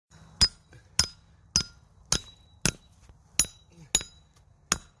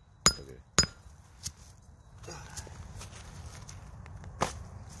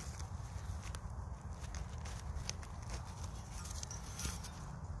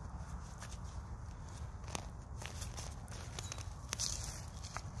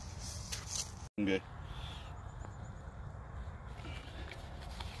Okay.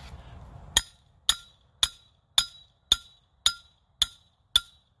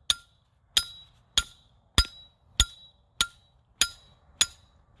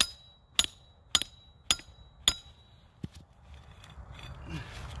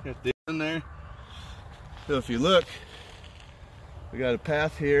 Got this in there. So if you look, we got a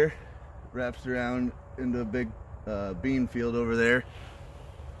path here, wraps around into a big bean field over there.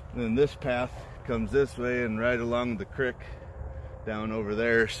 And then this path comes this way and right along the creek down over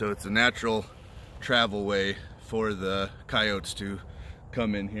there. So it's a natural travel way for the coyotes to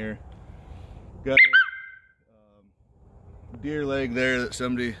come in here. Got a deer leg there that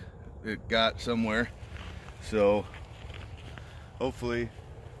somebody got somewhere. So hopefully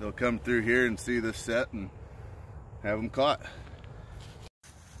they'll come through here and see this set and have them caught.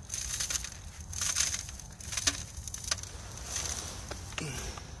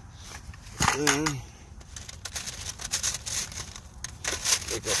 Pick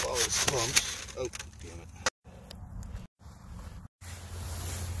up all these clumps. Oh, damn it.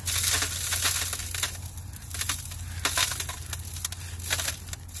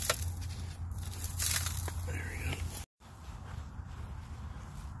 There we go.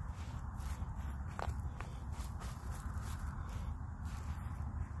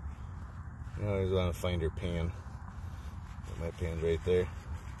 I always want to find her pan. My pan's right there.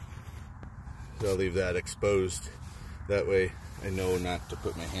 So I'll leave that exposed. That way I know not to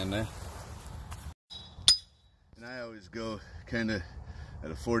put my hand there. And I always go kind of at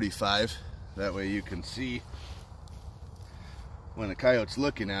a 45. That way you can see when a coyote's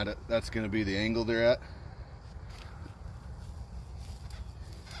looking at it, that's going to be the angle they're at.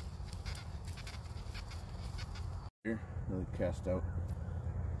 Here, really cast out.